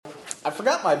I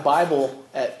forgot my Bible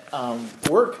at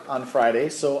work on Friday,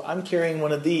 so I'm carrying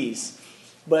one of these.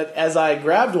 But as I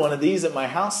grabbed one of these at my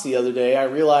house the other day, I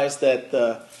realized that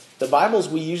the Bibles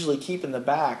we usually keep in the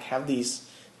back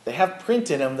they have print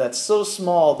in them that's so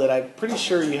small that I'm pretty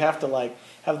sure you have to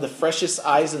have the freshest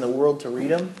eyes in the world to read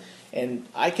them. And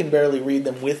I can barely read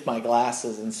them with my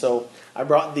glasses. And so I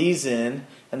brought these in,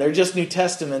 and they're just New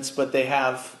Testaments, but they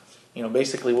have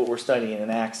basically what we're studying in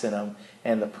Acts in them,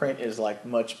 and the print is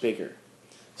much bigger.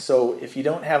 So if you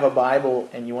don't have a Bible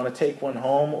and you want to take one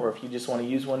home, or if you just want to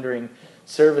use one during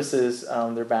services,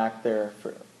 they're back there.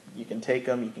 You can take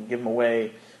them, you can give them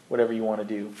away, whatever you want to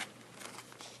do.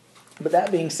 But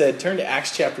that being said, turn to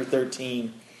Acts chapter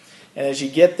 13, and as you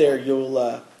get there,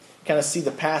 you'll kind of see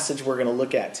the passage we're going to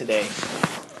look at today.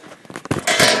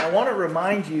 And I want to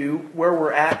remind you where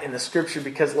we're at in the Scripture,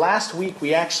 because last week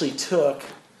we actually took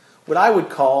what I would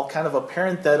call kind of a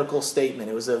parenthetical statement.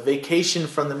 It was a vacation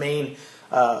from the main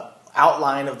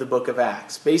outline of the book of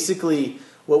Acts. Basically,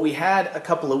 what we had a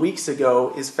couple of weeks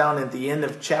ago is found at the end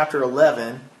of chapter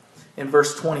 11 in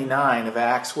verse 29 of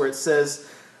Acts, where it says,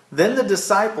 "Then the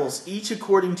disciples, each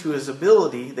according to his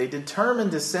ability, they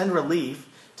determined to send relief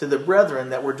to the brethren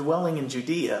that were dwelling in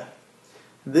Judea.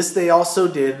 This they also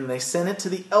did, and they sent it to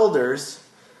the elders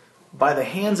by the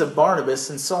hands of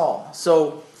Barnabas and Saul."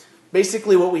 So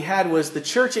basically what we had was the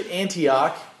church at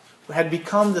Antioch had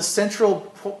become the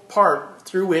central part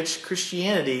through which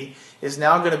Christianity is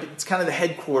now going to be, it's kind of the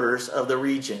headquarters of the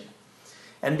region.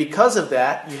 And because of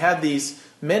that, you had these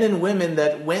men and women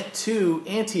that went to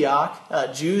Antioch,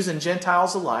 Jews and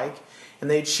Gentiles alike, and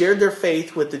they'd shared their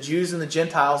faith with the Jews and the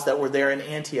Gentiles that were there in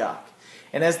Antioch.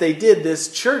 And as they did,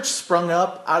 this church sprung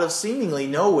up out of seemingly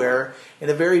nowhere in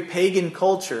a very pagan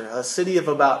culture, a city of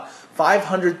about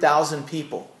 500,000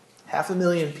 people,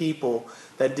 500,000 people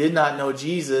that did not know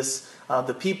Jesus,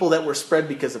 the people that were spread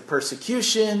because of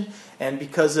persecution and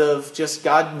because of just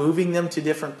God moving them to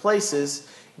different places,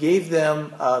 gave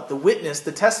them the witness,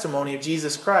 the testimony of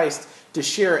Jesus Christ to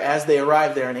share as they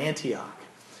arrived there in Antioch.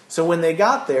 So when they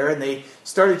got there and they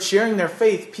started sharing their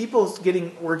faith, people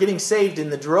were getting saved in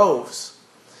the droves.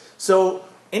 So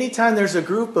anytime there's a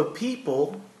group of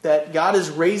people that God is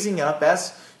raising up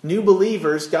as new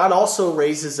believers, God also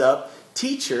raises up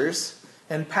teachers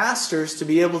and pastors to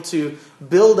be able to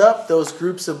build up those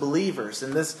groups of believers.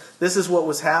 And this is what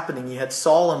was happening. You had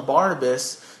Saul and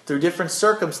Barnabas, through different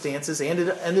circumstances,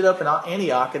 ended up in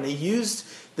Antioch, and they used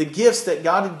the gifts that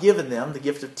God had given them, the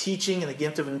gift of teaching and the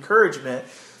gift of encouragement,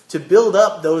 to build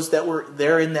up those that were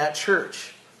there in that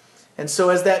church. And so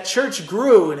as that church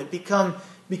grew and it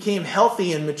became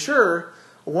healthy and mature,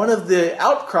 one of the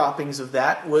outcroppings of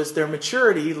that was their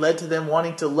maturity led to them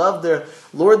wanting to love their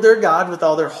Lord their God with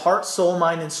all their heart, soul,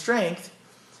 mind, and strength,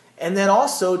 and then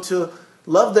also to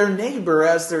love their neighbor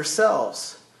as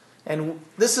themselves. And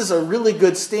this is a really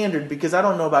good standard, because I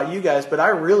don't know about you guys, but I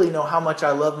really know how much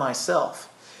I love myself.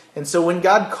 And so when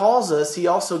God calls us, He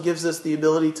also gives us the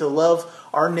ability to love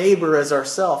our neighbor as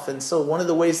ourselves. And so one of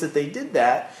the ways that they did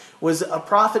that was a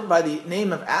prophet by the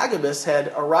name of Agabus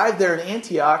had arrived there in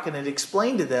Antioch and had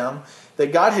explained to them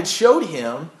that God had showed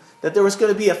him that there was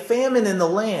going to be a famine in the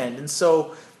land. And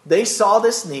so they saw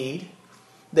this need.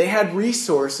 They had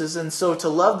resources. And so to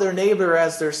love their neighbor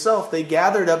as theirself, they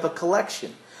gathered up a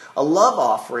collection, a love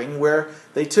offering, where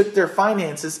they took their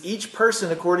finances, each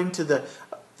person according to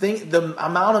the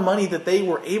amount of money that they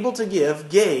were able to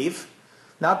gave,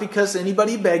 not because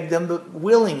anybody begged them, but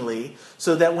willingly,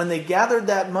 so that when they gathered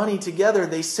that money together,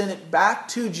 they sent it back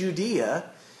to Judea,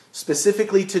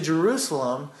 specifically to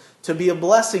Jerusalem, to be a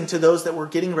blessing to those that were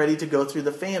getting ready to go through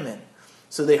the famine.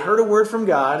 So they heard a word from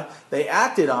God, they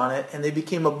acted on it, and they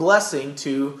became a blessing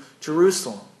to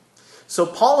Jerusalem. So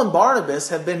Paul and Barnabas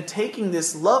have been taking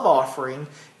this love offering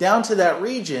down to that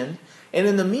region, and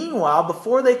in the meanwhile,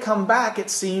 before they come back,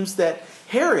 it seems that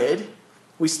Herod,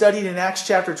 we studied in Acts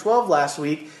chapter 12 last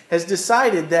week, has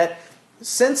decided that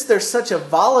since there's such a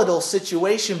volatile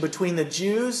situation between the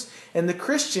Jews and the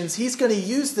Christians, he's going to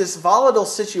use this volatile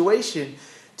situation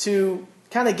to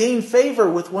kind of gain favor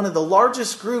with one of the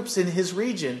largest groups in his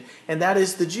region, and that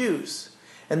is the Jews.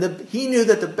 And he knew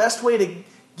that the best way to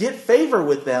get favor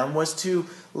with them was to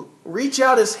reach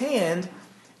out his hand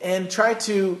and try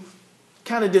to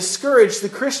kind of discourage the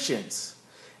Christians.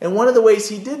 And one of the ways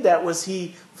he did that was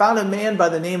he found a man by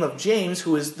the name of James,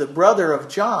 who is the brother of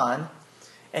John,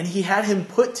 and he had him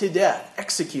put to death,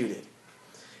 executed.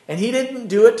 And he didn't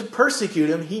do it to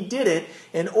persecute him. He did it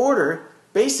in order,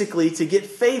 basically, to get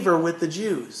favor with the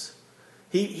Jews.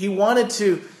 He wanted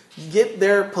to get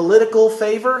their political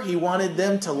favor. He wanted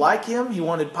them to like him. He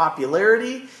wanted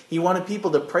popularity. He wanted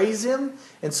people to praise him.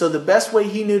 And so the best way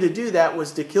he knew to do that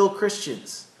was to kill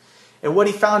Christians. And what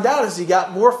he found out is he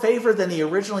got more favor than he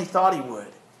originally thought he would.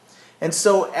 And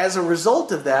so as a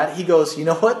result of that, he goes, you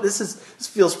know what, this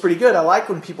feels pretty good. I like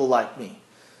when people like me.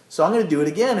 So I'm going to do it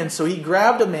again. And so he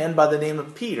grabbed a man by the name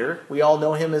of Peter. We all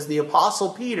know him as the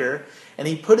Apostle Peter. And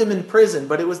he put him in prison.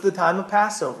 But it was the time of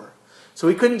Passover. So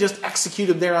he couldn't just execute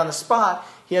him there on the spot.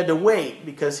 He had to wait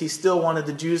because he still wanted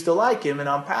the Jews to like him. And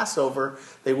on Passover,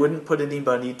 they wouldn't put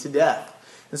anybody to death.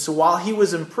 And so while he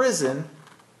was in prison,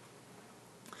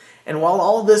 and while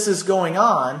all this is going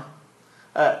on,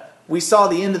 we saw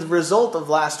the end of the result of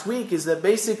last week is that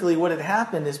basically what had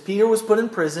happened is Peter was put in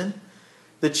prison.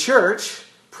 The church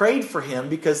prayed for him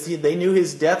because they knew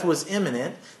his death was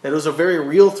imminent, that it was a very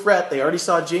real threat. They already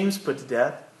saw James put to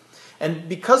death. And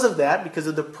because of that, because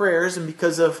of the prayers and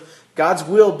because of God's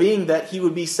will being that he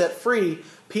would be set free,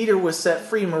 Peter was set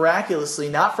free miraculously,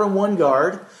 not from one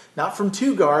guard, not from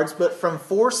two guards, but from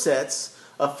 4 sets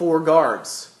of 4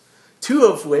 guards. 2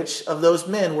 of which, of those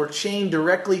men, were chained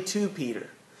directly to Peter.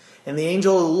 And the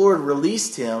angel of the Lord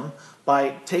released him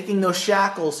by taking those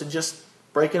shackles and just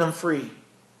breaking them free.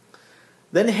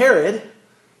 Then Herod,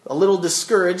 a little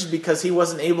discouraged because he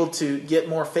wasn't able to get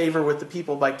more favor with the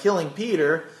people by killing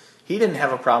Peter, he didn't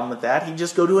have a problem with that. He'd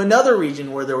just go to another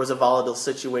region where there was a volatile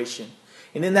situation.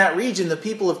 And in that region, the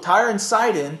people of Tyre and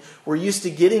Sidon were used to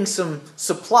getting some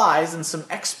supplies and some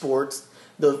exports,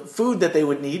 the food that they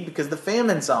would need because the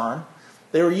famine's on.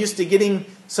 They were used to getting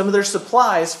some of their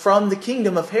supplies from the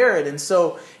kingdom of Herod. And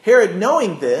so Herod,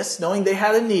 knowing this, knowing they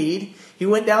had a need, he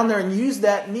went down there and used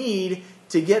that need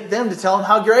to get them to tell him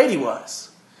how great he was.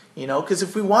 You know, because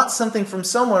if we want something from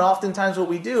someone, oftentimes what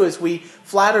we do is we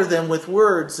flatter them with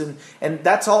words. And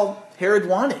that's all Herod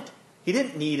wanted. He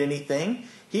didn't need anything.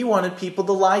 He wanted people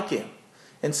to like him.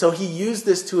 And so he used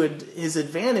this to his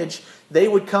advantage. They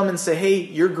would come and say, hey,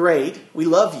 you're great. We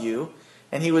love you.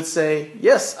 And he would say,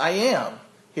 yes, I am.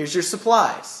 Here's your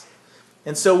supplies.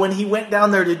 And so when he went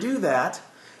down there to do that,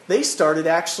 they started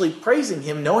actually praising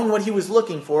him, knowing what he was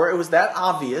looking for. It was that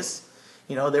obvious.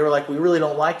 You know, they were like, we really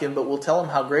don't like him, but we'll tell him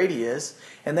how great he is.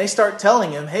 And they start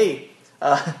telling him, hey,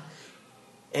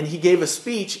 and he gave a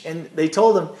speech, and they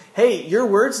told him, hey, your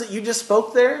words that you just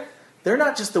spoke there, they're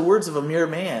not just the words of a mere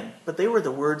man, but they were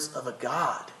the words of a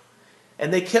God.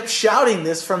 And they kept shouting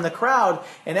this from the crowd.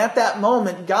 And at that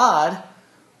moment, God,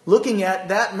 looking at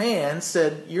that man,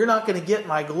 said, you're not going to get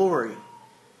my glory.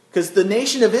 Because the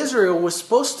nation of Israel was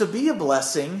supposed to be a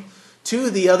blessing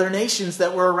to the other nations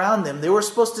that were around them. They were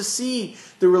supposed to see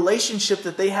the relationship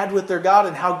that they had with their God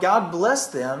and how God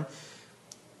blessed them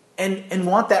and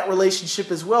want that relationship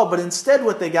as well. But instead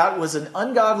what they got was an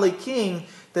ungodly king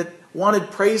that wanted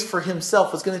praise for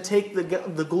himself, was going to take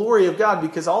the glory of God,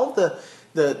 because all of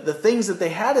the things that they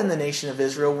had in the nation of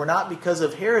Israel were not because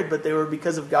of Herod, but they were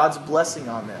because of God's blessing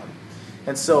on them.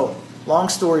 And so, long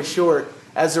story short,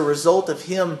 as a result of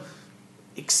him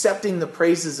accepting the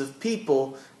praises of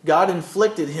people, God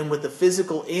inflicted him with a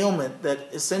physical ailment that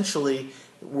essentially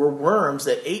were worms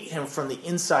that ate him from the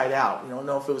inside out. You don't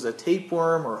know if it was a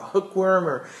tapeworm or a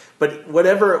hookworm, but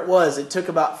whatever it was, it took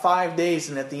about 5 days,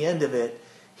 and at the end of it,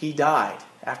 he died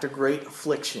after great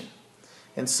affliction.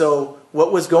 And so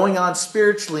what was going on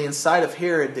spiritually inside of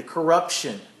Herod, the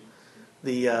corruption,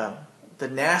 the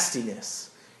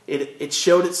nastiness, it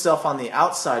showed itself on the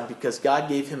outside because God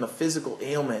gave him a physical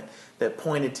ailment that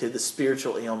pointed to the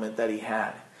spiritual ailment that he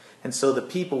had. And so the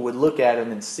people would look at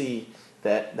him and see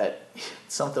that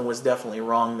something was definitely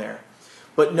wrong there.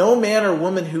 But no man or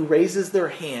woman who raises their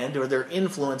hand or their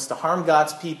influence to harm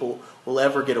God's people will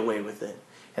ever get away with it.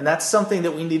 And that's something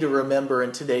that we need to remember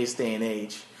in today's day and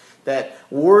age. That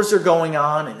wars are going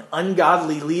on and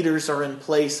ungodly leaders are in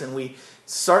place, and we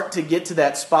start to get to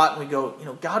that spot and we go,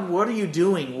 God, what are you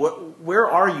doing? Where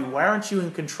are you? Why aren't you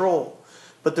in control?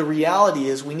 But the reality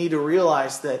is we need to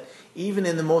realize that even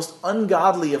in the most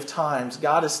ungodly of times,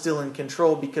 God is still in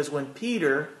control, because when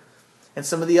Peter and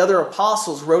some of the other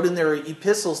apostles wrote in their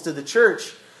epistles to the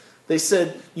church, they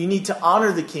said, you need to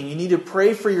honor the king. You need to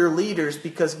pray for your leaders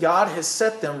because God has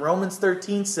set them. Romans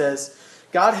 13 says,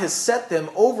 God has set them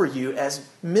over you as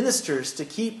ministers to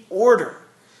keep order.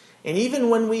 And even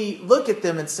when we look at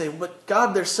them and say, but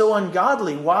God, they're so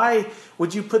ungodly. Why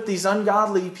would you put these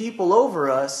ungodly people over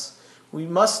us? We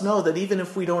must know that even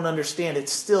if we don't understand,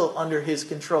 it's still under His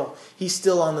control. He's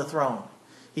still on the throne.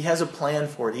 He has a plan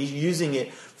for it. He's using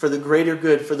it for the greater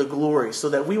good, for the glory, so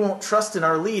that we won't trust in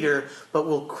our leader, but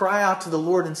we'll cry out to the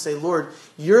Lord and say, Lord,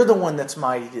 you're the one that's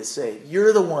mighty to save.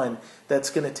 You're the one that's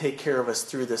going to take care of us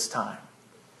through this time.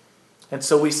 And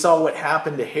so we saw what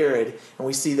happened to Herod, and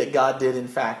we see that God did in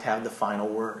fact have the final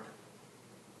word.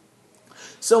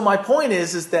 So my point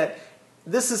is that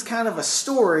this is kind of a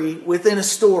story within a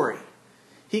story.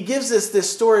 He gives us this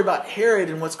story about Herod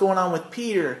and what's going on with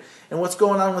Peter and what's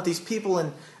going on with these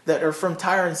people that are from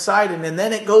Tyre and Sidon. And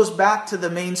then it goes back to the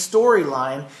main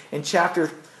storyline in chapter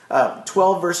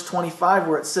 12, verse 25,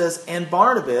 where it says, "And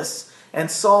Barnabas and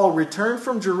Saul returned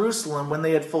from Jerusalem when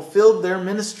they had fulfilled their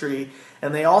ministry,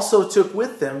 and they also took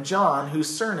with them John, whose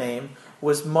surname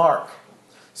was Mark."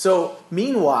 So,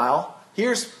 meanwhile,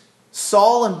 here's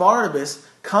Saul and Barnabas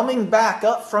coming back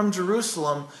up from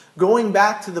Jerusalem, going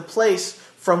back to the place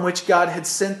from which God had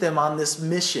sent them on this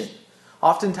mission.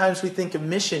 Oftentimes we think of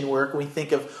mission work, we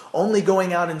think of only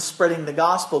going out and spreading the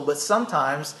gospel, but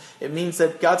sometimes it means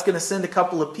that God's going to send a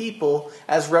couple of people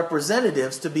as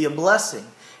representatives to be a blessing.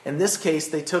 In this case,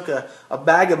 they took a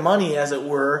bag of money, as it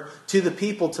were, to the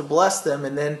people to bless them,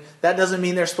 and then that doesn't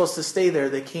mean they're supposed to stay there.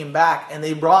 They came back, and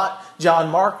they brought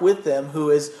John Mark with them, who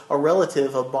is a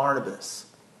relative of Barnabas.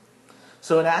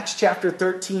 So in Acts chapter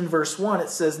 13, verse 1,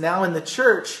 it says, "Now in the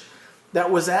church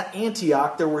that was at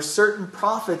Antioch, there were certain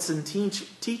prophets and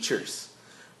teachers.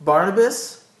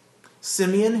 Barnabas,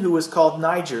 Simeon, who was called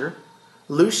Niger,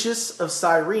 Lucius of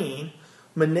Cyrene,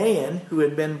 Manaen, who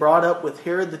had been brought up with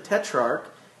Herod the Tetrarch,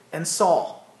 and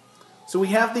Saul." So we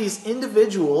have these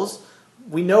individuals.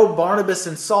 We know Barnabas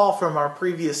and Saul from our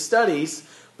previous studies,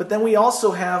 but then we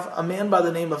also have a man by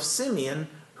the name of Simeon,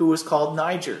 who was called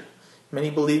Niger. Many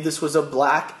believe this was a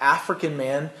black African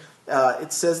man.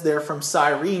 It says there from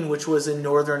Cyrene, which was in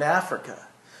northern Africa,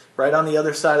 right on the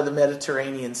other side of the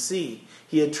Mediterranean Sea.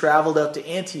 He had traveled up to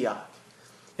Antioch.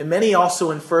 And many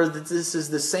also infer that this is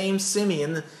the same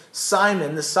Simon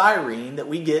the Cyrene, that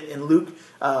we get in Luke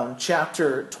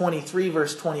chapter 23,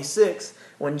 verse 26,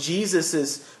 when Jesus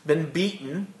has been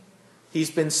beaten,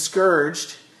 he's been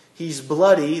scourged, he's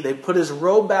bloody, they put his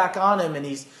robe back on him,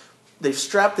 and they've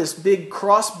strapped this big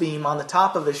crossbeam on the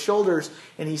top of his shoulders,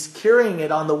 and he's carrying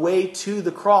it on the way to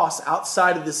the cross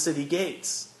outside of the city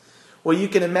gates. Well, you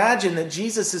can imagine that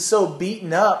Jesus is so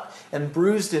beaten up and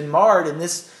bruised and marred, and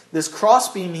this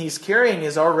crossbeam he's carrying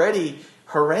is already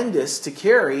horrendous to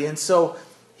carry, and so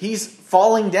he's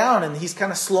falling down, and he's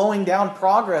kind of slowing down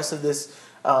progress of this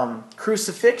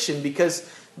crucifixion, because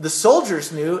the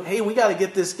soldiers knew, hey, we got to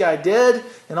get this guy dead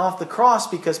and off the cross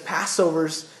because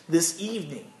Passover's this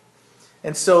evening.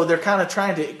 And so they're kind of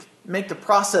trying to make the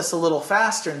process a little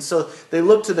faster. And so they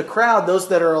look to the crowd, those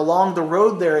that are along the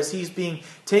road there as he's being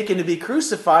taken to be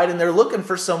crucified, and they're looking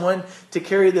for someone to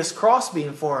carry this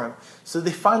crossbeam for him. So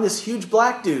they find this huge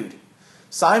black dude,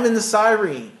 Simon the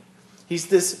Cyrene. He's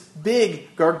this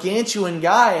big, gargantuan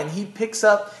guy, and he picks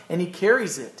up and he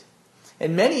carries it.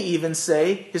 And many even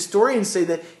say, historians say,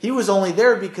 that he was only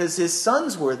there because his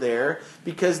sons were there,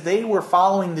 because they were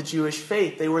following the Jewish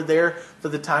faith. They were there for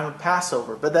the time of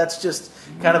Passover. But that's just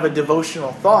kind of a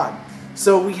devotional thought.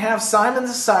 So we have Simon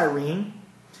the Cyrene.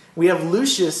 We have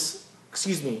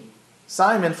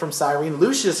Simon from Cyrene,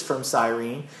 Lucius from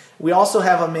Cyrene. We also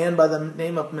have a man by the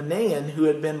name of Manaen, who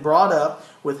had been brought up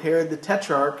with Herod the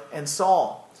Tetrarch and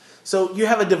Saul. So you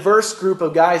have a diverse group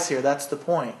of guys here. That's the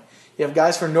point. You have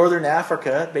guys from northern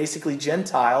Africa, basically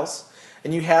Gentiles,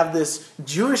 and you have this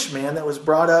Jewish man that was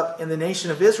brought up in the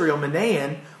nation of Israel,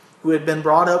 Manaen, who had been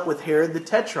brought up with Herod the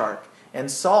Tetrarch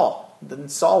and Saul. Then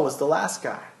Saul was the last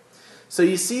guy. So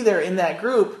you see there in that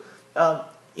group, not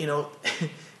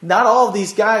all of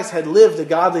these guys had lived a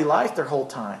godly life their whole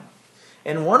time.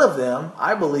 And one of them,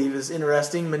 I believe, is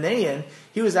interesting. Manaen,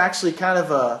 he was actually kind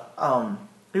of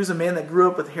he was a man that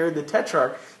grew up with Herod the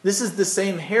Tetrarch. This is the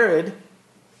same Herod.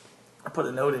 I put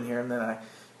a note in here, and then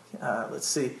let's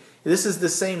see. This is the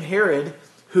same Herod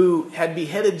who had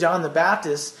beheaded John the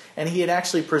Baptist, and he had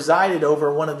actually presided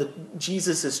over one of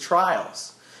Jesus'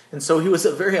 trials. And so he was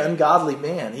a very ungodly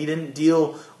man. He didn't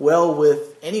deal well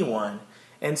with anyone.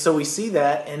 And so we see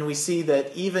that, and we see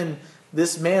that even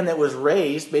this man that was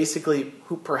raised, basically,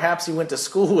 who perhaps he went to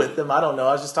school with them, I don't know.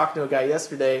 I was just talking to a guy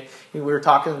yesterday, and we were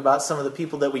talking about some of the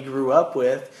people that we grew up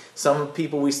with, some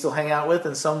people we still hang out with,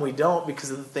 and some we don't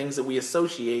because of the things that we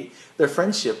associate their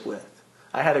friendship with.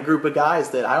 I had a group of guys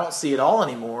that I don't see at all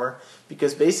anymore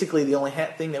because basically the only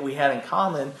thing that we had in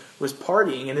common was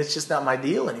partying, and it's just not my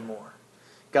deal anymore.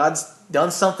 God's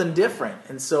done something different.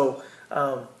 And so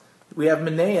we have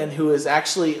Manaen, who is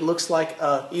actually, it looks like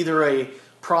either a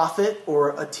prophet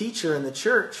or a teacher in the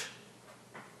church.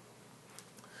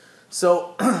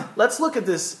 So let's look at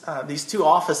these two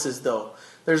offices, though.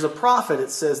 There's a prophet, it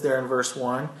says there in verse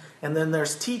 1, and then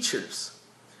there's teachers.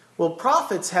 Well,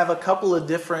 prophets have a couple of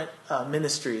different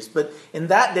ministries, but in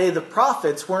that day, the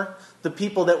prophets weren't the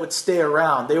people that would stay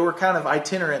around. They were kind of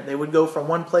itinerant. They would go from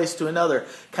one place to another,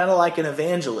 kind of like an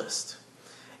evangelist.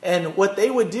 And what they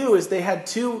would do is they had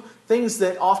two things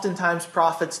that oftentimes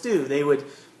prophets do. They would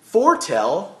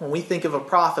foretell. When we think of a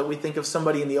prophet, we think of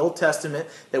somebody in the Old Testament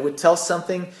that would tell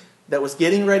something that was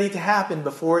getting ready to happen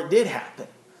before it did happen.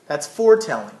 That's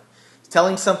foretelling.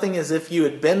 Telling something as if you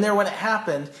had been there when it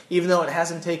happened, even though it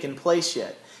hasn't taken place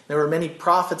yet. There were many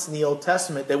prophets in the Old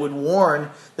Testament that would warn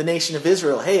the nation of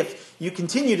Israel, hey, if you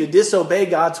continue to disobey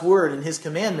God's word and His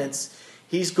commandments,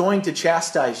 He's going to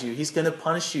chastise you. He's going to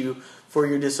punish you for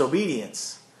your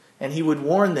disobedience. And He would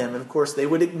warn them. And of course, they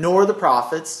would ignore the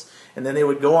prophets, and then they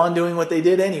would go on doing what they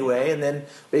did anyway, and then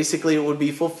basically it would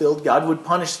be fulfilled. God would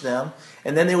punish them.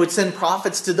 And then they would send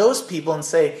prophets to those people and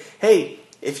say, hey,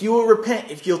 if you will repent,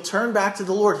 if you'll turn back to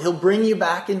the Lord, He'll bring you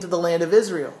back into the land of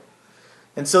Israel.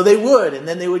 And so they would, and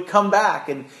then they would come back,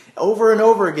 and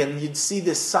over again, you'd see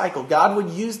this cycle. God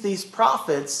would use these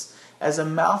prophets as a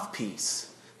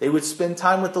mouthpiece. They would spend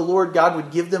time with the Lord. God would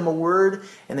give them a word,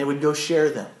 and they would go share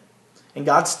them. And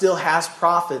God still has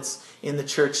prophets in the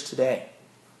church today.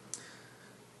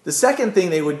 The second thing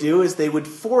they would do is they would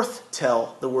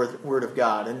foretell the word of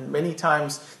God. And many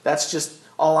times that's just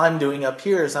all I'm doing up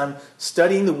here is I'm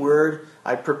studying the word,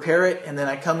 I prepare it, and then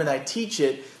I come and I teach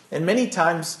it. And many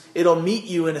times it'll meet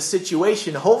you in a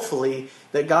situation, hopefully,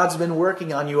 that God's been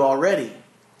working on you already.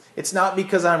 It's not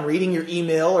because I'm reading your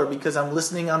email or because I'm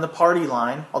listening on the party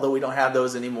line, although we don't have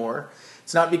those anymore.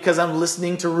 It's not because I'm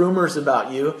listening to rumors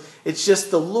about you. It's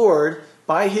just the Lord,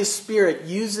 by His Spirit,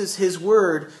 uses His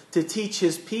word to teach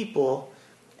His people,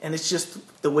 and it's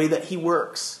just the way that He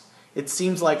works. It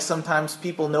seems like sometimes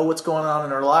people know what's going on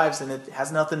in our lives, and it has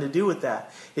nothing to do with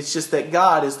that. It's just that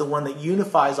God is the one that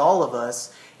unifies all of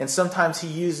us, and sometimes He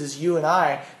uses you and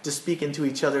I to speak into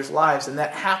each other's lives. And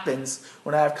that happens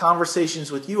when I have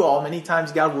conversations with you all. Many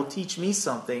times God will teach me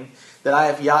something that I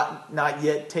have not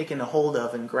yet taken a hold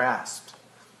of and grasped.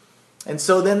 And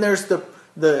so then there's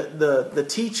the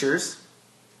teachers,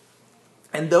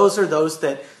 and those are those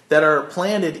that are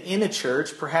planted in a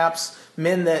church, perhaps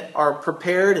men that are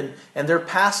prepared and they're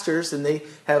pastors and they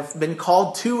have been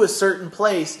called to a certain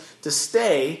place to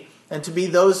stay and to be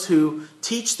those who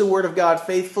teach the Word of God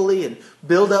faithfully and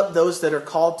build up those that are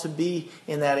called to be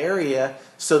in that area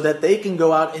so that they can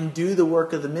go out and do the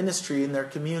work of the ministry in their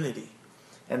community.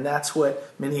 And that's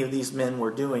what many of these men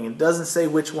were doing. It doesn't say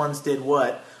which ones did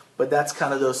what, but that's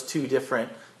kind of those two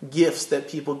different gifts that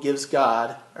people gives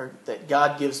God, or that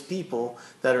God gives people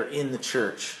that are in the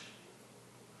church.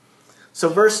 So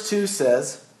verse 2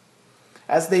 says,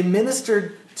 as they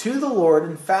ministered to the Lord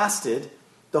and fasted,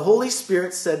 the Holy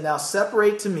Spirit said, now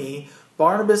separate to me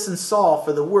Barnabas and Saul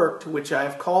for the work to which I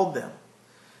have called them.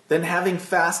 Then having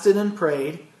fasted and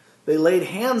prayed, they laid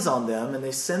hands on them and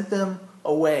they sent them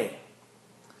away.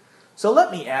 So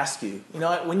let me ask you,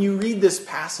 when you read this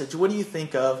passage, what do you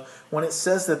think of when it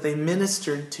says that they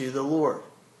ministered to the Lord?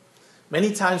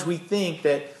 Many times we think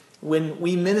that when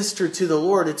we minister to the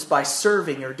Lord, it's by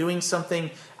serving or doing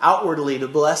something outwardly to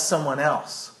bless someone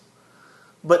else.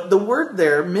 But the word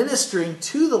there, ministering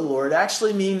to the Lord,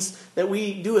 actually means that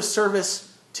we do a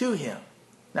service to Him.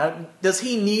 Now, does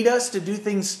He need us to do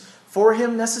things for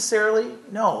Him necessarily?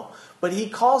 No. But He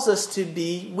calls us to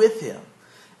be with Him.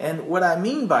 And what I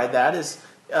mean by that is,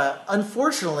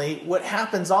 unfortunately, what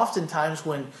happens oftentimes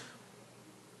when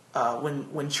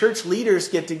church leaders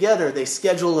get together, they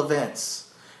schedule events.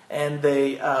 And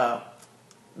they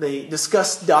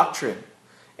discuss doctrine,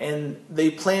 and they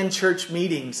plan church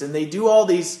meetings, and they do all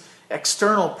these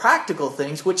external practical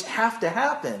things which have to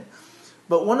happen.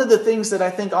 But one of the things that I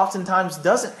think oftentimes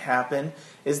doesn't happen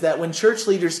is that when church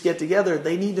leaders get together,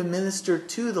 they need to minister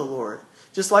to the Lord,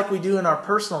 just like we do in our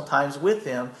personal times with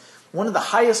Him. One of the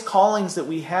highest callings that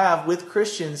we have with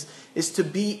Christians is to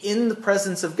be in the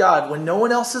presence of God when no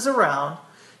one else is around,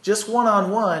 just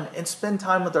one-on-one, and spend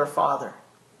time with our Father.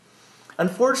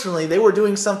 Unfortunately, they were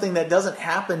doing something that doesn't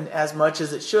happen as much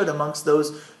as it should amongst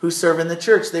those who serve in the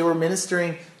church. They were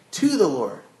ministering to the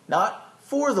Lord. Not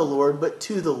for the Lord, but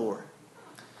to the Lord.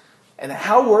 And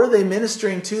how were they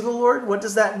ministering to the Lord? What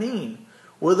does that mean?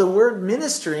 Well, the word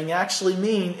ministering actually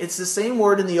means, it's the same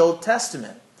word in the Old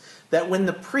Testament. That when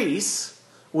the priests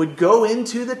would go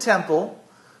into the temple,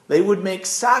 they would make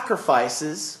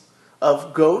sacrifices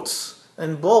of goats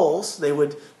and bulls. They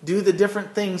would do the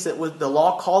different things that the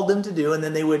law called them to do, and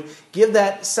then they would give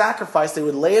that sacrifice. They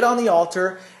would lay it on the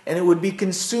altar, and it would be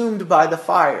consumed by the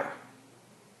fire.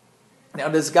 Now,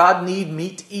 does God need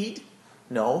meat to eat?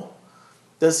 No.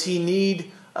 Does He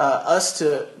need us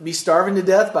to be starving to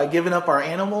death by giving up our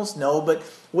animals? No, but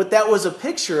what that was a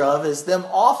picture of is them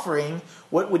offering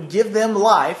what would give them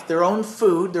life, their own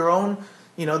food, their own,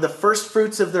 the first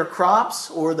fruits of their crops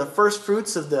or the first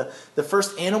fruits of the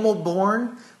first animal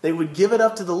born. They would give it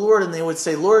up to the Lord and they would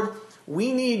say, Lord,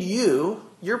 we need you,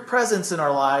 your presence in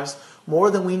our lives,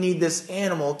 more than we need this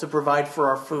animal to provide for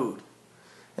our food.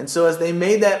 And so as they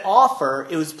made that offer,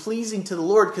 it was pleasing to the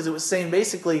Lord because it was saying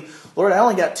basically, Lord, I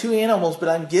only got 2 animals, but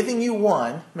I'm giving you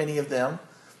one, many of them,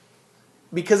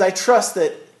 because I trust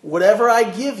that whatever I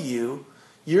give you,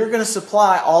 you're going to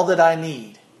supply all that I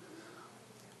need.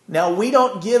 Now, we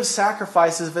don't give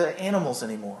sacrifices of animals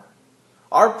anymore.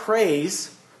 Our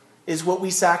praise is what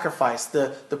we sacrifice,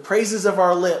 the praises of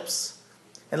our lips.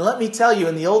 And let me tell you,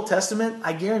 in the Old Testament,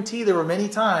 I guarantee there were many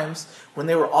times when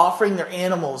they were offering their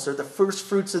animals or the first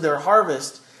fruits of their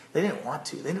harvest, they didn't want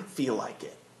to. They didn't feel like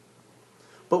it.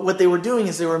 But what they were doing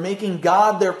is they were making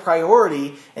God their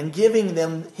priority and giving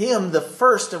Him the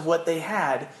first of what they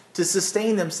had to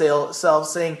sustain themselves,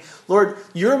 saying, Lord,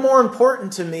 you're more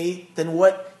important to me than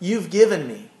what you've given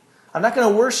me. I'm not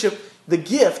going to worship the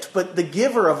gift, but the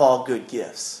giver of all good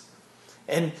gifts.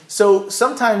 And so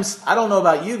sometimes, I don't know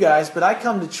about you guys, but I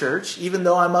come to church, even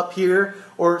though I'm up here,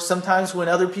 or sometimes when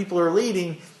other people are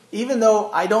leading, even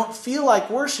though I don't feel like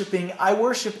worshiping, I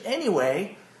worship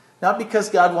anyway, not because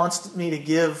God wants me to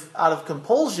give out of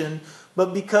compulsion,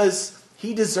 but because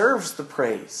He deserves the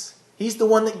praise. He's the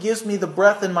one that gives me the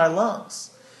breath in my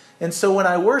lungs. And so when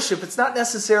I worship, it's not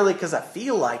necessarily because I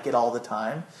feel like it all the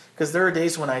time, because there are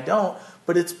days when I don't,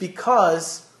 but it's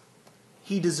because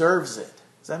He deserves it.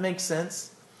 Does that make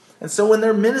sense? And so when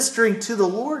they're ministering to the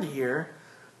Lord here,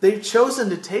 they've chosen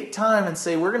to take time and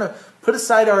say, we're going to put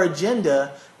aside our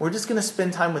agenda. We're just going to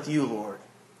spend time with you, Lord.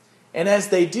 And as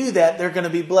they do that, they're going to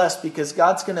be blessed because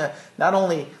God's going to not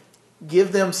only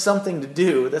give them something to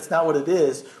do, that's not what it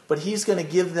is, but He's going to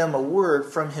give them a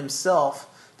word from Himself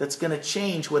that's going to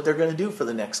change what they're going to do for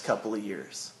the next couple of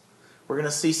years. We're going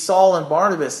to see Saul and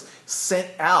Barnabas sent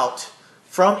out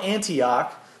from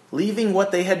Antioch, leaving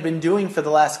what they had been doing for the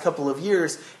last couple of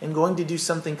years and going to do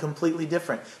something completely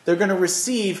different. They're going to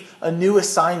receive a new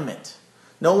assignment.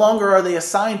 No longer are they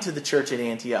assigned to the church at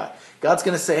Antioch. God's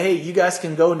going to say, hey, you guys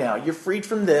can go now. You're freed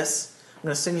from this. I'm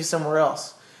going to send you somewhere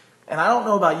else. And I don't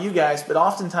know about you guys, but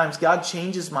oftentimes God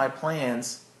changes my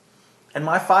plans. And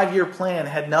my 5-year plan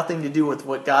had nothing to do with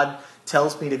what God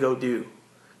tells me to go do.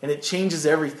 And it changes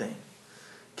everything.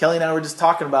 Kelly and I were just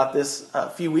talking about this a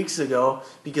few weeks ago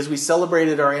because we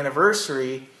celebrated our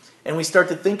anniversary and we start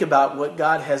to think about what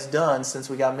God has done since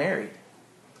we got married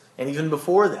and even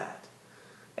before that.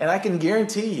 And I can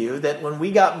guarantee you that when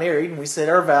we got married and we said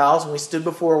our vows and we stood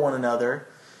before one another,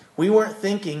 we weren't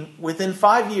thinking within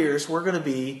 5 years we're going to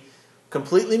be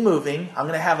completely moving. I'm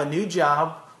going to have a new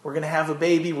job. We're going to have a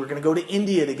baby. We're going to go to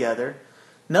India together.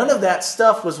 None of that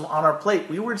stuff was on our plate.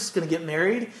 We were just going to get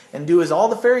married and do as all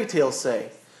the fairy tales say.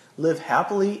 Live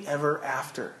happily ever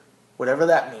after. Whatever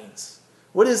that means.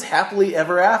 What is happily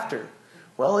ever after?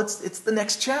 Well, it's the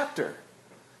next chapter.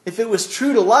 If it was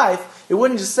true to life, it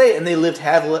wouldn't just say, and they lived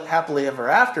happily ever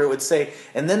after. It would say,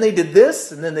 and then they did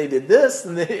this, and then they did this,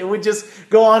 and it would just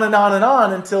go on and on and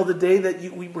on until the day that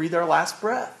we breathe our last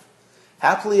breath.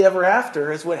 Happily ever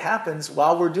after is what happens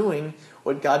while we're doing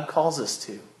what God calls us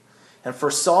to. And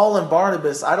for Saul and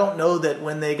Barnabas, I don't know that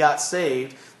when they got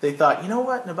saved, they thought, you know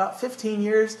what, in about 15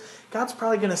 years, God's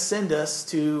probably going to send us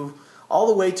to all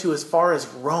the way to as far as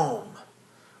Rome.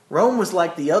 Rome was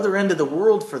like the other end of the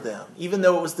world for them. Even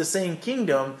though it was the same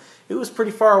kingdom, it was pretty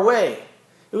far away.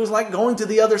 It was like going to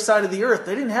the other side of the earth.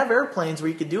 They didn't have airplanes where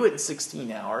you could do it in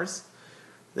 16 hours.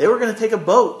 They were going to take a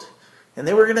boat, and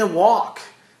they were going to walk,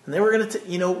 and they were going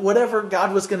to, whatever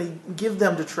God was going to give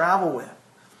them to travel with.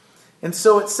 And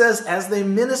so it says, as they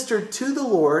ministered to the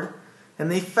Lord and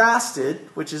they fasted,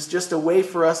 which is just a way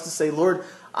for us to say, Lord,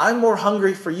 I'm more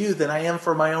hungry for you than I am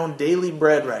for my own daily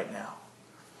bread right now.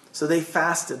 So they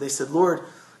fasted. They said, Lord,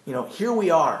 here we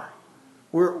are.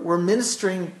 We're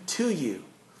ministering to you.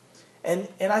 And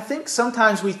I think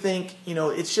sometimes we think,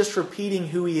 it's just repeating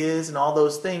who He is and all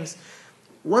those things.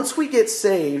 Once we get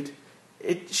saved,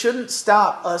 it shouldn't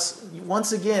stop us,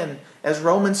 once again, as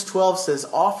Romans 12 says,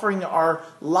 offering our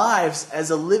lives as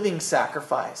a living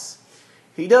sacrifice.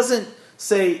 He doesn't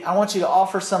say, I want you to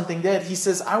offer something dead. He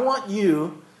says, I want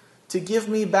you to give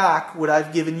me back what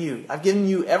I've given you. I've given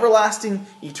you everlasting,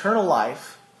 eternal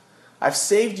life. I've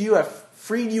saved you. I've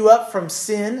freed you up from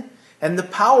sin and the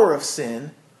power of sin.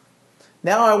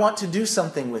 Now I want to do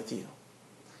something with you.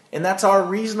 And that's our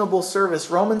reasonable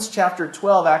service. Romans chapter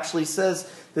 12 actually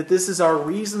says that this is our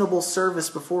reasonable service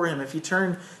before Him. If you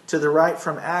turn to the right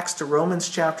from Acts to Romans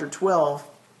chapter 12,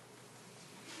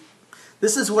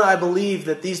 this is what I believe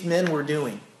that these men were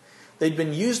doing. They'd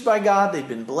been used by God, they'd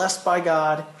been blessed by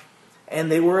God,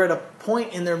 and they were at a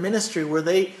point in their ministry where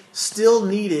they still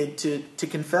needed to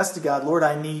confess to God, Lord,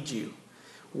 I need you.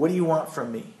 What do you want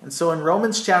from me? And so in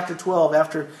Romans chapter 12,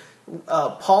 after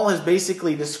Paul has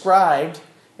basically described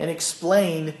and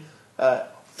explained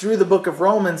through the book of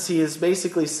Romans, he has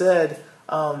basically said,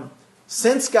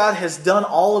 since God has done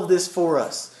all of this for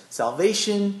us,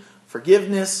 salvation,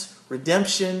 forgiveness,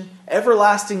 redemption,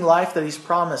 everlasting life that He's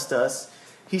promised us,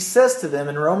 he says to them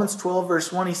in Romans 12 verse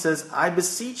 1, he says, I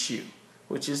beseech you,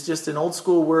 which is just an old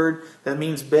school word that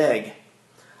means beg.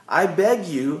 I beg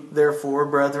you, therefore,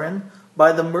 brethren,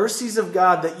 by the mercies of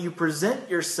God, that you present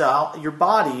your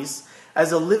bodies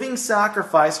as a living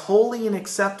sacrifice, holy and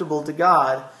acceptable to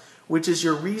God, which is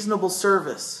your reasonable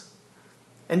service.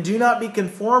 And do not be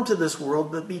conformed to this world,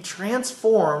 but be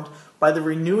transformed by the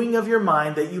renewing of your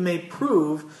mind, that you may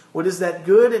prove what is that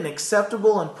good and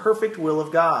acceptable and perfect will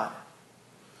of God.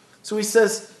 So he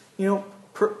says,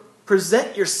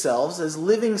 present yourselves as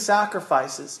living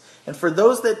sacrifices. And for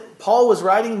those that Paul was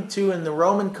writing to in the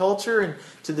Roman culture and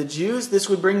to the Jews, this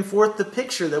would bring forth the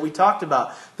picture that we talked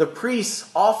about. The priests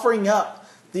offering up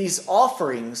these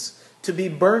offerings to be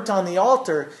burnt on the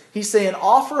altar. He's saying,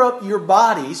 offer up your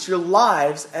bodies, your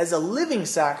lives, as a living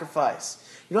sacrifice.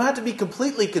 You don't have to be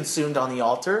completely consumed on the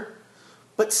altar,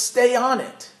 but stay on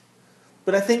it.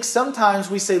 But I think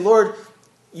sometimes we say, Lord,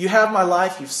 you have my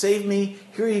life, you've saved me,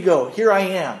 here you go, here I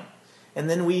am. And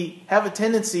then we have a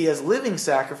tendency as living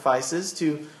sacrifices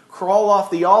to crawl off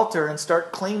the altar and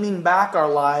start claiming back our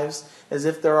lives as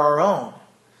if they're our own.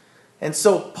 And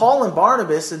so Paul and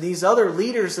Barnabas and these other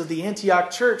leaders of the Antioch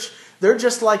church, they're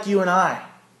just like you and I.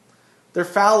 They're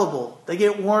fallible. They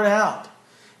get worn out.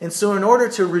 And so in order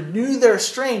to renew their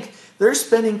strength, they're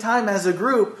spending time as a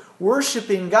group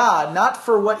worshiping God, not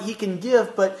for what He can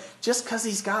give, but just because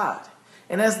He's God.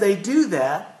 And as they do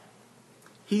that,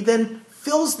 He then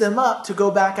fills them up to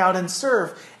go back out and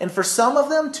serve. And for some of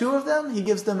them, 2 of them, He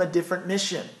gives them a different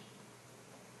mission.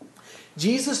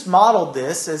 Jesus modeled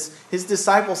this as His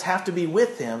disciples have to be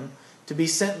with Him, to be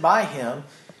sent by Him.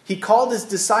 He called His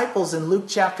disciples in Luke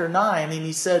chapter 9, and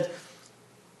He said,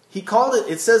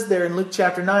 it says there in Luke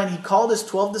chapter 9, He called His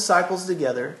 12 disciples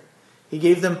together. He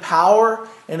gave them power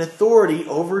and authority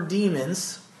over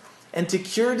demons and to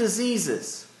cure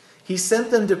diseases. He sent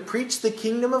them to preach the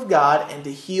kingdom of God and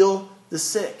to heal the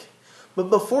sick. But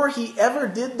before He ever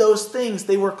did those things,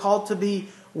 they were called to be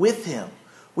with Him.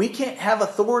 We can't have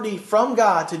authority from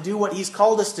God to do what He's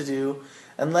called us to do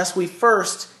unless we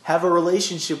first have a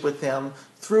relationship with Him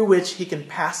through which He can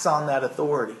pass on that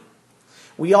authority.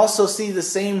 We also see the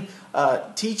same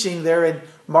teaching there in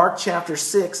Mark chapter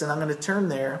 6, and I'm going to turn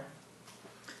there.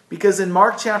 Because in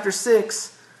Mark chapter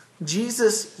 6,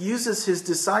 Jesus uses His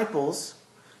disciples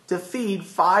to feed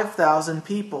 5,000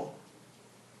 people.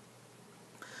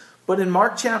 But in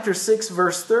Mark chapter 6,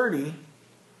 verse 30,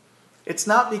 it's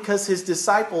not because His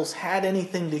disciples had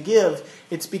anything to give.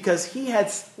 It's because He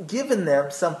had given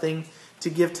them something to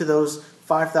give to those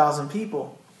 5,000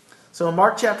 people. So in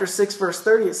Mark chapter 6, verse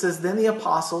 30, it says, Then the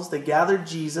apostles, they gathered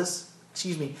to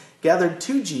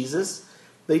Jesus.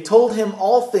 They told Him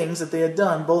all things that they had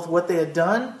done, both what they had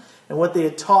done and what they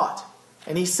had taught.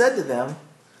 And He said to them,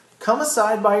 Come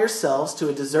aside by yourselves to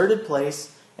a deserted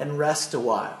place and rest a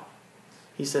while.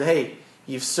 He said, Hey,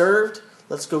 you've served,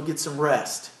 let's go get some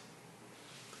rest.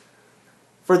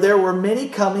 For there were many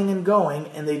coming and going,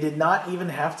 and they did not even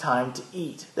have time to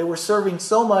eat. They were serving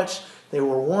so much, they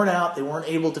were worn out, they weren't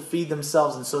able to feed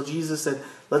themselves. And so Jesus said,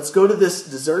 Let's go to this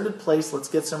deserted place, let's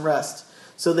get some rest.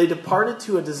 So they departed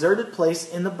to a deserted place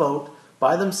in the boat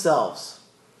by themselves.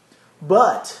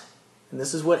 But, and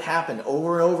this is what happened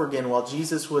over and over again while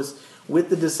Jesus was with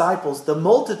the disciples, the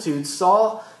multitude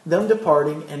saw them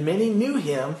departing, and many knew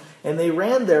Him, and they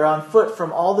ran there on foot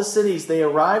from all the cities. They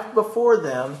arrived before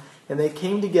them, and they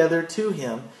came together to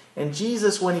Him. And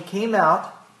Jesus, when He came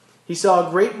out, He saw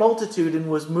a great multitude and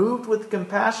was moved with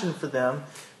compassion for them,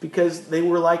 because they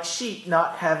were like sheep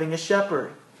not having a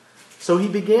shepherd. So He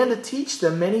began to teach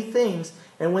them many things.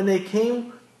 And when the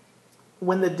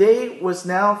day was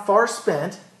now far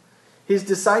spent, His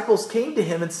disciples came to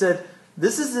Him and said,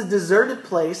 This is a deserted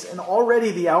place, and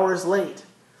already the hour is late.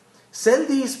 Send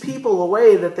these people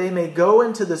away that they may go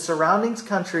into the surrounding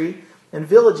country and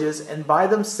villages and buy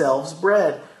themselves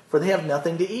bread, for they have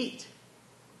nothing to eat.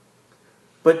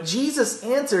 But Jesus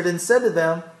answered and said to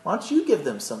them, Why don't you give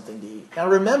them something to eat? Now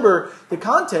remember, the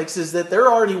context is that they're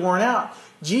already worn out.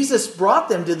 Jesus brought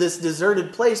them to this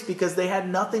deserted place because they had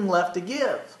nothing left to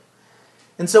give.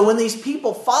 And so when these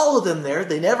people follow them there,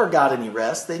 they never got any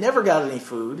rest. They never got any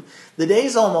food. The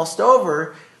day's almost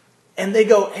over. And they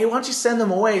go, hey, why don't you send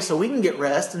them away so we can get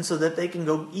rest and so that they can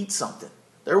go eat something.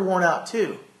 They're worn out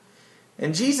too.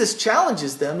 And Jesus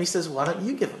challenges them. He says, why don't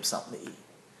you give them something to eat?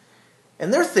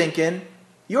 And they're thinking,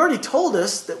 you already told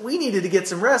us that we needed to get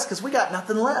some rest because we got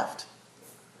nothing left.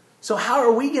 So how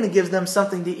are we going to give them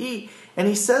something to eat? And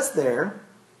he says there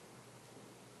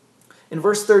in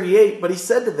verse 38, but he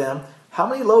said to them, how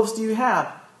many loaves do you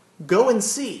have? Go and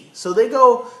see. So they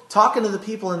go talking to the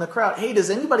people in the crowd. Hey, does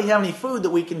anybody have any food that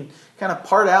we can kind of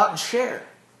part out and share?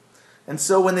 And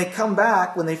so when they come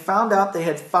back, when they found out they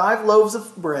had 5 loaves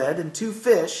of bread and 2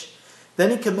 fish,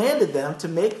 then he commanded them to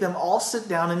make them all sit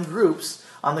down in groups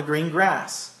on the green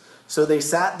grass. So they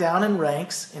sat down in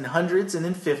ranks, in hundreds and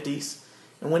in 50s.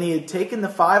 And when he had taken the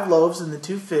 5 loaves and the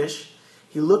 2 fish,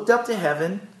 he looked up to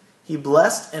heaven, he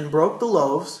blessed and broke the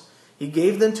loaves. He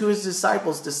gave them to his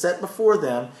disciples to set before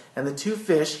them, and the 2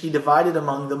 fish he divided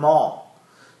among them all.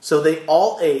 So they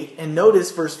all ate, and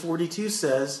notice verse 42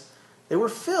 says, they were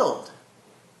filled.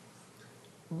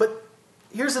 But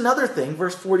here's another thing,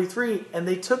 verse 43, and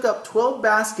they took up 12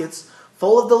 baskets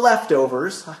full of the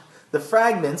leftovers, the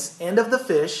fragments, and of the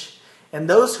fish, and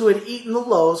those who had eaten the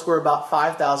loaves were about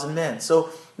 5,000 men. So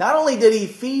not only did he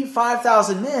feed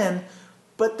 5,000 men,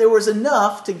 but there was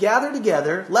enough to gather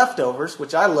together, leftovers,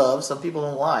 which I love, some people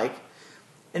don't like,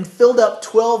 and filled up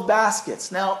 12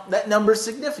 baskets. Now, that number is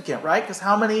significant, right? Because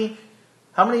how many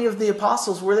of the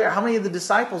apostles were there? How many of the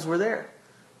disciples were there?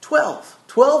 12.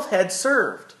 12 had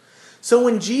served. So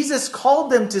when Jesus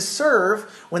called them to serve,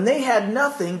 when they had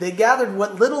nothing, they gathered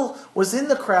what little was in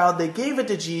the crowd, they gave it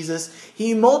to Jesus,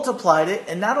 he multiplied it,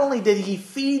 and not only did he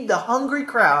feed the hungry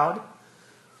crowd,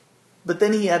 but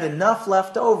then he had enough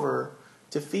left over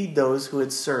to feed those who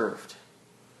had served.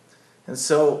 And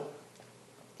so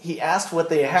he asked what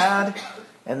they had,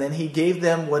 and then he gave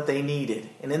them what they needed.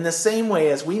 And in the same way,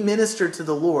 as we minister to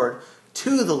the Lord,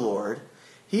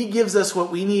 he gives us what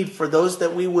we need for those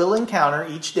that we will encounter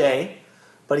each day,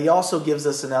 but he also gives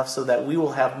us enough so that we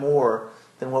will have more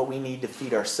than what we need to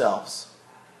feed ourselves.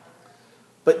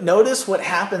 But notice what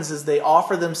happens as they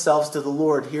offer themselves to the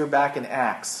Lord here back in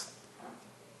Acts.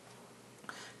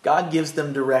 God gives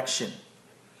them direction.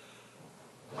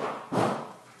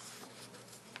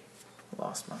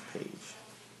 Lost my page.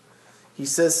 He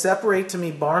says, separate to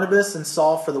me Barnabas and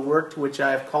Saul for the work to which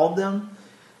I have called them.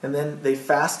 And then they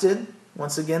fasted.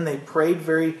 Once again, they prayed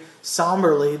very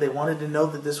somberly. They wanted to know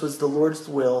that this was the Lord's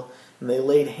will. And they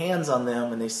laid hands on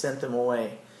them and they sent them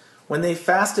away. When they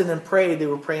fasted and prayed, they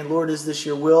were praying, Lord, is this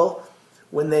your will?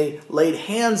 When they laid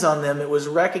hands on them, it was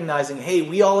recognizing, hey,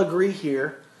 we all agree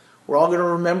here. We're all going to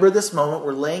remember this moment.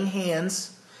 We're laying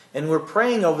hands and we're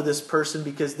praying over this person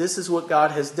because this is what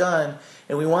God has done.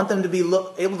 And we want them to be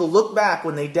able to look back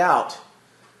when they doubt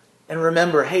and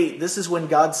remember, hey, this is when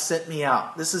God sent me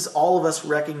out. This is all of us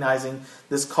recognizing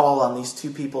this call on these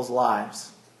 2 people's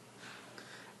lives.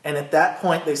 And at that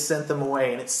point, they sent them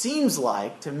away. And it seems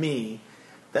like, to me,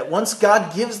 that once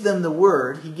God gives them the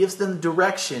word, he gives them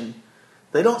direction,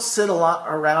 they don't sit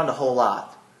around a whole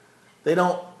lot. They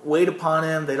don't wait upon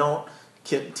him. They don't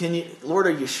continue, Lord,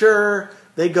 are you sure?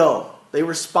 They go. They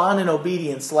respond in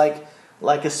obedience like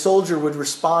a soldier would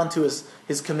respond to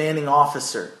his commanding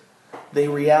officer. They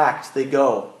react. They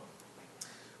go.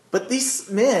 But these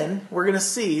men, we're going to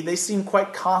see, they seem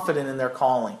quite confident in their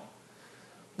calling.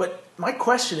 But my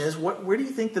question is, where do you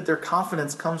think that their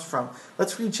confidence comes from?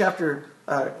 Let's read chapter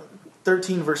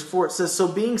 13, verse 4. It says, so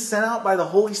being sent out by the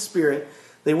Holy Spirit,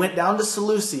 they went down to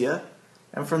Seleucia,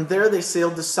 and from there they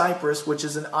sailed to Cyprus, which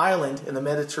is an island in the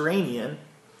Mediterranean.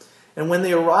 And when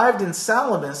they arrived in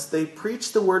Salamis, they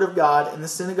preached the word of God in the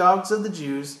synagogues of the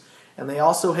Jews, and they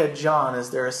also had John as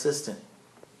their assistant.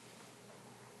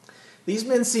 These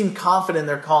men seem confident in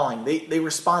their calling. They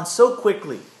respond so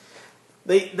quickly.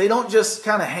 They don't just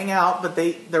kind of hang out, but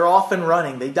they're off and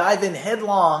running. They dive in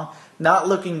headlong, not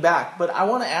looking back. But I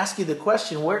want to ask you the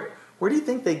question, where do you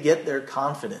think they get their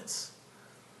confidence?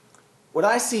 What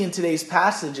I see in today's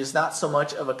passage is not so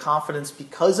much of a confidence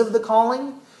because of the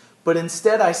calling, but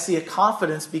instead I see a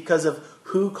confidence because of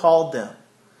who called them.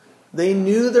 They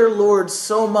knew their Lord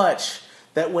so much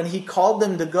that when he called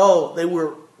them to go, they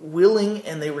were willing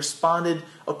and they responded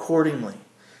accordingly.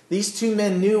 These 2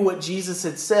 men knew what Jesus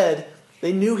had said.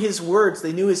 They knew his words.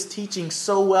 They knew his teaching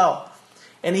so well.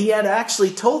 And he had actually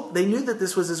they knew that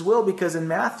this was his will because in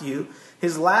Matthew,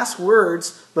 his last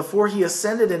words before he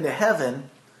ascended into heaven,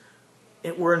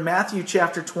 were in Matthew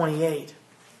chapter 28.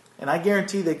 And I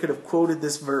guarantee they could have quoted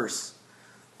this verse.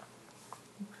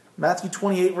 Matthew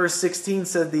 28 verse 16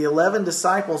 said, the 11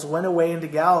 disciples went away into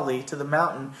Galilee to the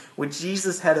mountain which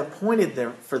Jesus had appointed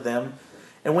there for them.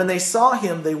 And when they saw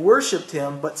him, they worshipped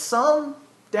him, but some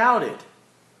doubted.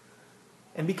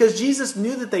 And because Jesus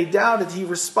knew that they doubted, he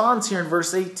responds here in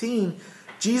verse 18.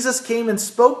 Jesus came and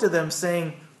spoke to them,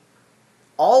 saying,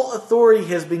 all authority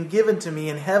has been given to me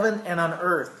in heaven and on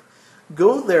earth.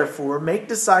 Go therefore, make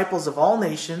disciples of all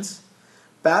nations,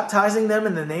 baptizing them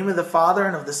in the name of the Father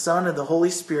and of the Son and of the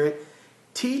Holy Spirit,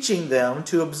 teaching them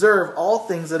to observe all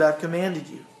things that I've commanded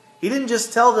you. He didn't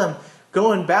just tell them,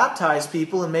 go and baptize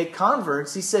people and make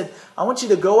converts. He said, I want you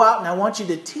to go out and I want you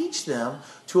to teach them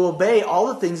to obey all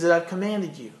the things that I've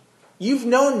commanded you. You've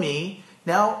known me,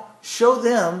 now show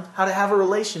them how to have a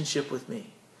relationship with me.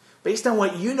 Based on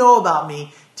what you know about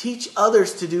me, teach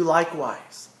others to do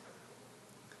likewise.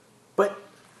 But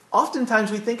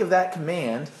oftentimes we think of that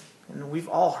command, and we've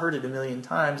all heard it a million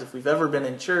times. If we've ever been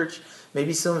in church,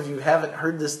 maybe some of you haven't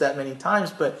heard this that many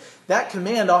times, but that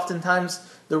command, oftentimes,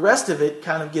 the rest of it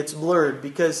kind of gets blurred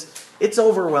because it's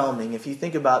overwhelming if you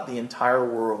think about the entire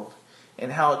world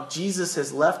and how Jesus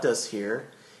has left us here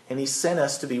and He sent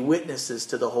us to be witnesses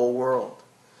to the whole world.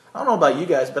 I don't know about you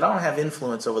guys, but I don't have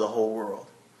influence over the whole world.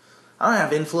 I don't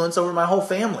have influence over my whole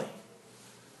family.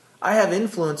 I have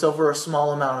influence over a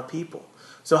small amount of people.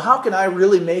 So how can I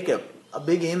really make a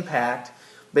big impact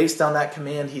based on that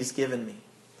command He's given me?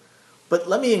 But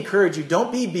let me encourage you,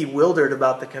 don't be bewildered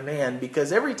about the command,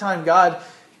 because every time God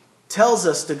tells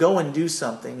us to go and do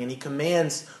something and He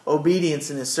commands obedience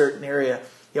in a certain area,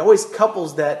 He always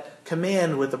couples that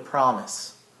command with a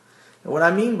promise. And what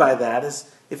I mean by that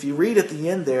is, if you read at the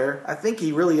end there, I think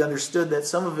He really understood that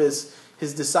some of His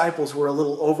disciples were a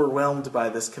little overwhelmed by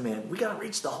this command. We got to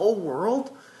reach the whole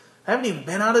world? I haven't even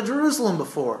been out of Jerusalem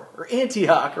before, or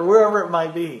Antioch, or wherever it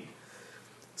might be.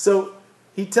 So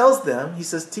He tells them, He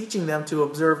says, teaching them to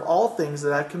observe all things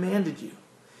that I've commanded you.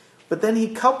 But then He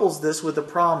couples this with a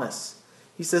promise.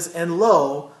 He says, and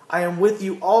lo, I am with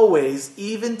you always,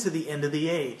 even to the end of the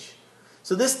age.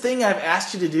 So this thing I've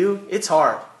asked you to do, it's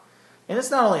hard. And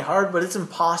it's not only hard, but it's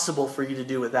impossible for you to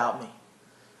do without me.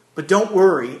 But don't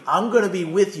worry, I'm going to be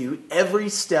with you every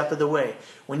step of the way.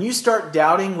 When you start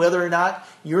doubting whether or not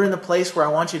you're in the place where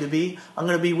I want you to be, I'm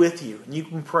going to be with you, and you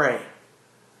can pray.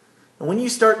 And when you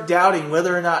start doubting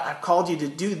whether or not I've called you to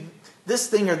do this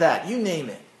thing or that, you name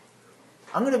it,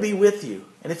 I'm going to be with you.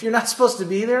 And if you're not supposed to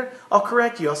be there, I'll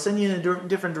correct you. I'll send you in a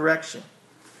different direction.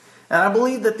 And I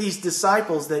believe that these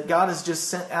disciples that God has just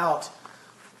sent out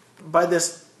by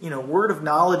this, word of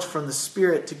knowledge from the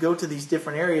Spirit to go to these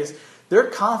different areas, they're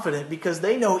confident because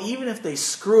they know even if they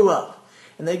screw up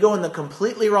and they go in the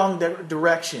completely wrong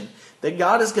direction, that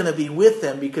God is going to be with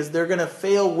them because they're going to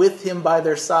fail with Him by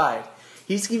their side.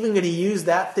 He's even going to use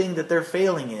that thing that they're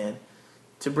failing in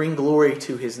to bring glory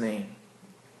to His name.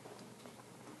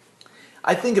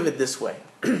 I think of it this way.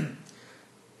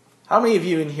 How many of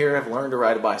you in here have learned to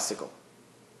ride a bicycle?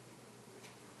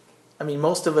 I mean,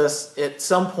 most of us at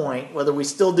some point, whether we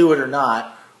still do it or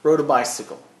not, rode a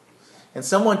bicycle. And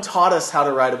someone taught us how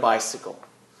to ride a bicycle.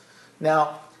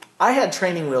 Now, I had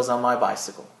training wheels on my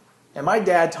bicycle. And my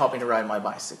dad taught me to ride my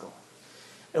bicycle.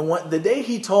 And the day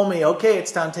he told me, okay,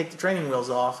 it's time to take the training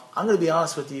wheels off, I'm going to be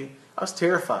honest with you, I was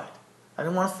terrified. I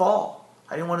didn't want to fall.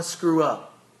 I didn't want to screw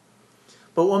up.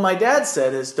 But what my dad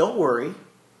said is, don't worry,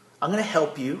 I'm going to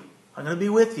help you. I'm going to be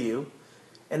with you.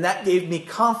 And that gave me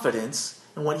confidence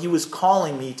in what He was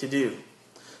calling me to do.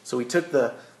 So we took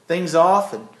the things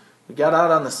off and we got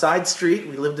out on the side street.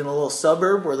 We lived in a little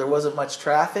suburb where there wasn't much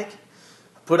traffic.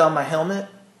 I put on my helmet.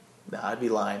 No, I'd be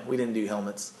lying. We didn't do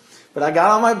helmets. But I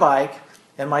got on my bike,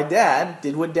 and my dad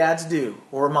did what dads do,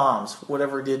 or moms,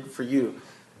 whatever did for you.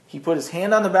 He put his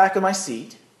hand on the back of my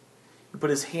seat. He put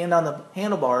his hand on the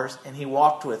handlebars, and he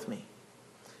walked with me.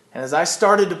 And as I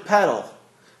started to pedal,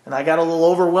 and I got a little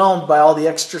overwhelmed by all the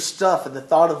extra stuff and the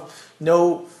thought of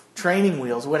no training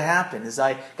wheels, what happened is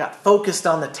I got focused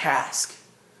on the task.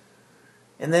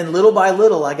 And then little by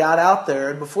little, I got out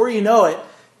there, and before you know it,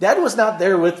 Dad was not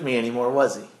there with me anymore,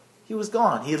 was he? He was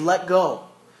gone. He had let go.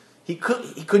 He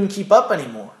couldn't keep up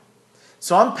anymore.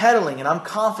 So I'm pedaling, and I'm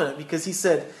confident because he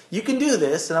said, you can do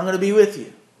this, and I'm going to be with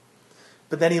you.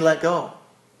 But then he let go.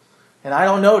 And I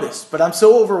don't notice, but I'm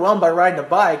so overwhelmed by riding a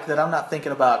bike that I'm not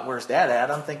thinking about where's Dad at.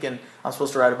 I'm thinking I'm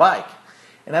supposed to ride a bike.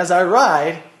 And as I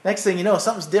ride, next thing you know,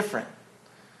 something's different.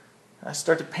 I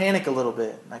start to panic a little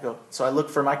bit. And so I look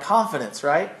for my confidence,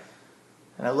 right?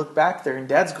 And I look back there, and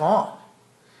Dad's gone.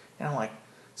 And I'm like,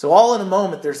 so all in a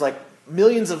moment, there's like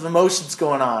millions of emotions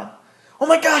going on. Oh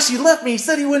my gosh, he left me. He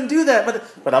said he wouldn't do that,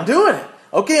 but I'm doing it.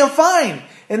 Okay, I'm fine.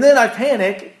 And then I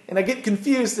panic, and I get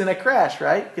confused, and I crash,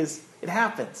 right? Because It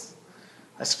happens.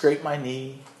 I scrape my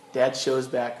knee. Dad shows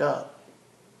back up.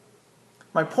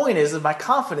 My point is that my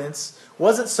confidence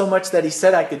wasn't so much that he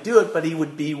said I could do it, but he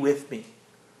would be with me.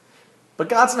 But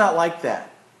God's not like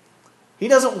that. He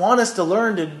doesn't want us to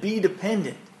learn to be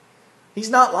dependent. He's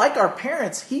not like our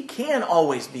parents. He can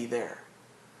always be there.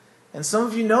 And some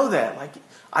of you know that. Like,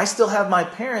 I still have my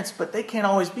parents, but they can't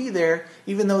always be there,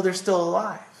 even though they're still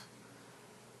alive.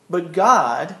 But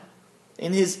God,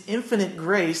 in His infinite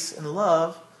grace and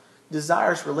love,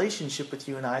 desires relationship with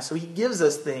you and I. So He gives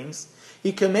us things.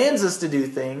 He commands us to do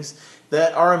things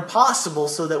that are impossible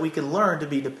so that we can learn to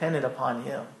be dependent upon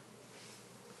Him.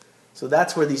 So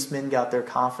that's where these men got their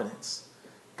confidence.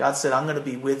 God said, I'm going to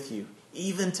be with you,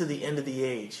 even to the end of the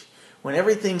age. When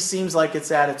everything seems like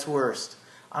it's at its worst,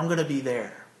 I'm going to be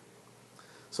there.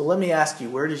 So let me ask you,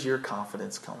 where does your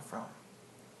confidence come from?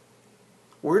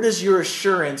 Where does your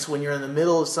assurance when you're in the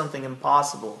middle of something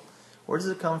impossible, where does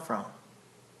it come from?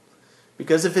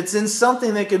 Because if it's in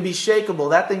something that can be shakeable,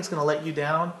 that thing's going to let you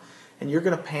down and you're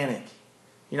going to panic.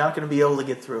 You're not going to be able to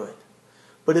get through it.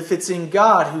 But if it's in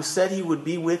God who said He would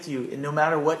be with you and no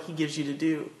matter what He gives you to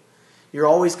do, you're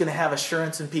always going to have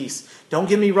assurance and peace. Don't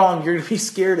get me wrong, you're going to be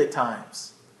scared at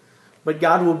times. But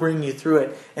God will bring you through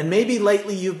it. And maybe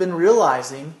lately you've been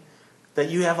realizing that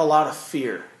you have a lot of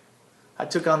fear. I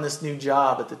took on this new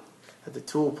job at the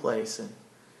tool place, and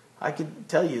I can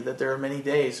tell you that there are many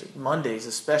days, Mondays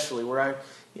especially, where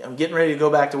I'm getting ready to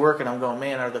go back to work and I'm going,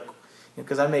 man,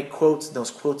 because I make quotes, and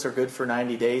those quotes are good for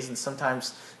 90 days, and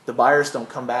sometimes the buyers don't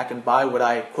come back and buy what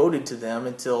I quoted to them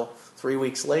until 3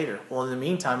 weeks later. Well, in the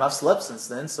meantime, I've slept since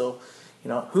then, so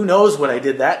who knows what I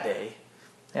did that day.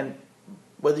 And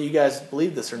whether you guys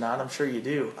believe this or not, I'm sure you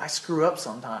do. I screw up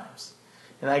sometimes.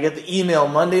 And I get the email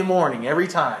Monday morning every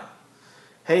time.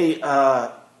 Hey,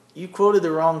 you quoted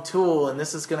the wrong tool and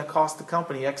this is going to cost the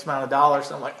company X amount of dollars.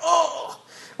 And I'm like, I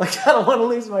don't want to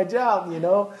lose my job,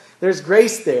 There's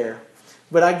grace there.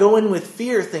 But I go in with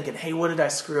fear thinking, hey, what did I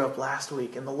screw up last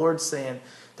week? And the Lord's saying,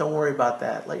 don't worry about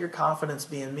that. Let your confidence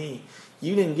be in me.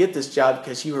 You didn't get this job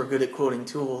because you were good at quoting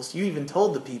tools. You even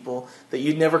told the people that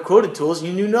you'd never quoted tools.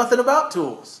 You knew nothing about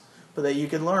tools, but that you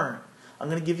could learn. I'm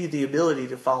going to give you the ability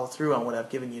to follow through on what I've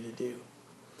given you to do.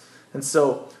 And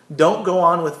so don't go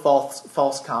on with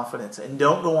false confidence, and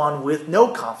don't go on with no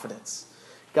confidence.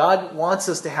 God wants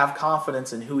us to have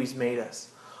confidence in who He's made us.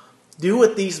 Do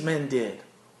what these men did.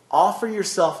 Offer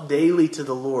yourself daily to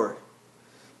the Lord.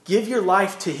 Give your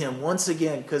life to Him once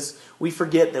again, because we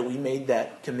forget that we made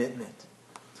that commitment.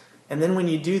 And then when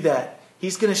you do that,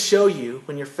 He's going to show you,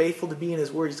 when you're faithful to be in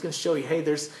His Word, He's going to show you, hey,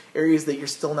 there's areas that you're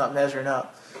still not measuring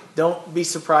up. Don't be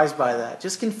surprised by that.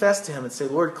 Just confess to Him and say,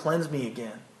 Lord, cleanse me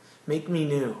again. Make me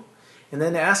new. And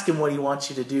then ask Him what He wants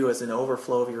you to do as an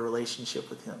overflow of your relationship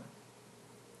with Him.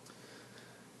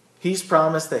 He's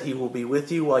promised that He will be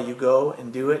with you while you go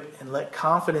and do it. And let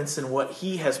confidence in what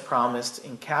He has promised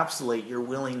encapsulate your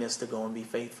willingness to go and be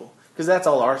faithful. Because that's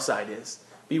all our side is.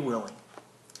 Be willing.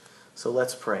 So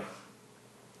let's pray.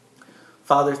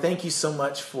 Father, thank you so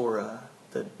much for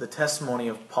the testimony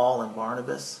of Paul and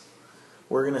Barnabas.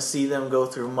 We're going to see them go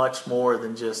through much more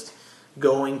than just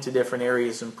going to different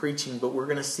areas and preaching, but we're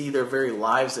going to see their very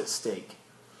lives at stake.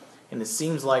 And it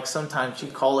seems like sometimes you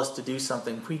call us to do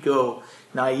something, we go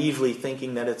naively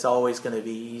thinking that it's always going to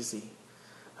be easy.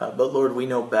 But Lord, we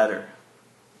know better.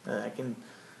 I can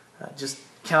just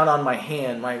count on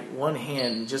my one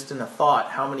hand, just in a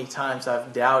thought, how many times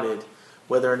I've doubted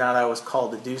whether or not I was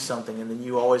called to do something, and then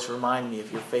you always remind me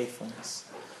of your faithfulness.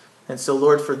 And so,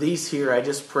 Lord, for these here, I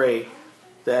just pray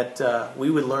that we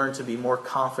would learn to be more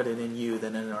confident in you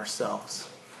than in ourselves.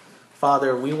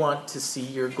 Father, we want to see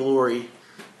your glory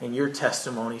and your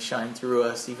testimony shine through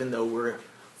us, even though we're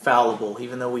fallible,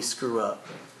 even though we screw up.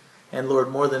 And Lord,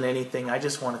 more than anything, I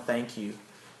just want to thank you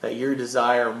that your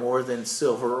desire more than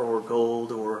silver or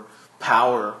gold or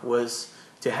power was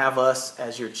to have us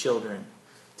as your children,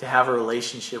 to have a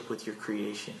relationship with your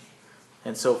creation.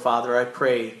 And so, Father, I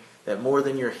pray that more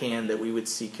than your hand, that we would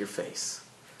seek your face,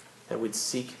 that we'd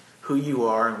seek who you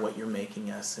are and what you're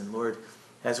making us. And Lord,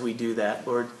 as we do that,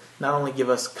 Lord, not only give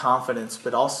us confidence,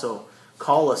 but also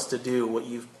call us to do what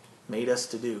you've made us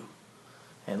to do.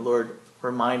 And Lord,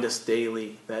 remind us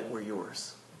daily that we're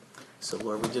yours. So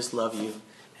Lord, we just love you,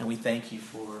 and we thank you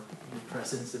for your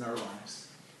presence in our lives.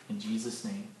 In Jesus'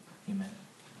 name, amen.